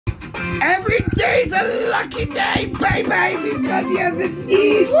Every day's a lucky day, baby, because yes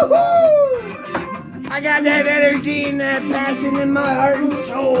indeed. Woohoo! I got that energy and that passion in my heart and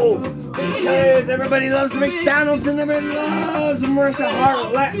soul. Because everybody loves McDonald's and everybody loves Marisha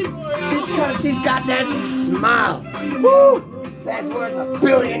Harlett. Because she's got that smile. Woo! That's worth $1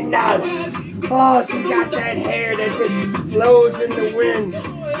 billion. Oh, she's got that hair that just flows in the wind.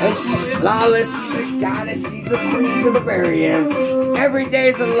 And she's flawless, she's a goddess, she's the queen to the very end. Every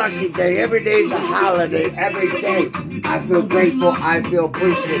day's a lucky day, every day's a holiday, every day I feel grateful, I feel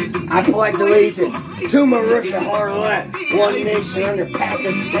appreciative. I pledge allegiance to Marisha Harlett, one nation under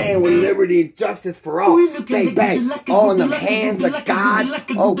Pakistan with liberty and justice for all. Baby, all in the hands of God.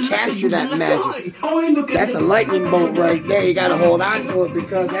 Oh, capture that magic. That's a lightning bolt right there. You gotta hold on to it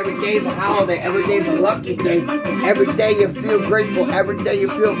because every day's a holiday, every day's a lucky day. Every day you feel grateful, every day you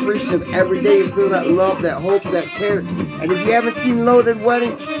feel appreciative, every day you feel that love, that hope, that care. And if you haven't seen Loaded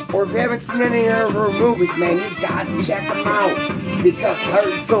Wedding, or if you haven't seen any of her movies, man, you gotta check them out. Because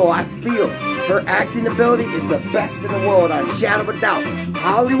her soul, I feel, her acting ability is the best in the world, without a shadow of a doubt.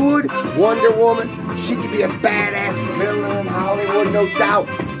 Hollywood, Wonder Woman, she could be a badass villain in Hollywood, no doubt.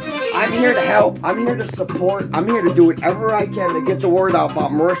 I'm here to help, I'm here to support, I'm here to do whatever I can to get the word out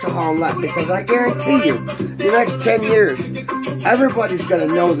about Marisha Harlett, because I guarantee you, the next 10 years, everybody's gonna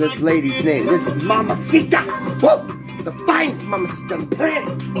know this lady's name. This is Mamacita! Whoa! The finest Mamacita on the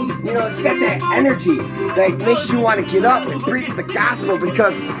planet. You know, it's got that energy that makes you want to get up and preach the gospel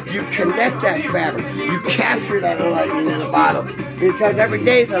because you connect that fabric. You capture that lightning in the bottle. Because every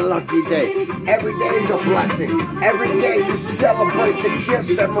day is a lucky day. Every day is a blessing. Every day you celebrate the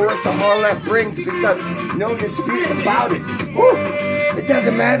gifts that Marisha Harlett brings because no dispute about it. Woo! It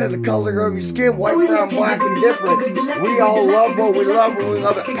doesn't matter the color of your skin, white, brown, black, and different. We all love what we love and we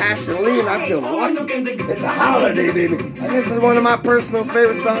love it passionately, and I feel lucky. It's a holiday, baby. And this is one of my personal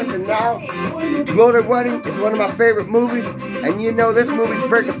favorite songs, and now Loaded Wedding is one of my favorite movies. And you know this movie's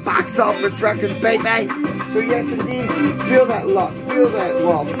breaking box office records, baby. So yes, indeed, feel that luck, feel that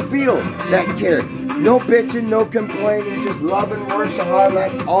love, feel that care. No bitching, no complaining, just loving Marisha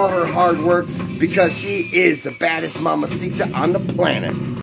Harlett, all her hard work, because she is the baddest Mamacita on the planet.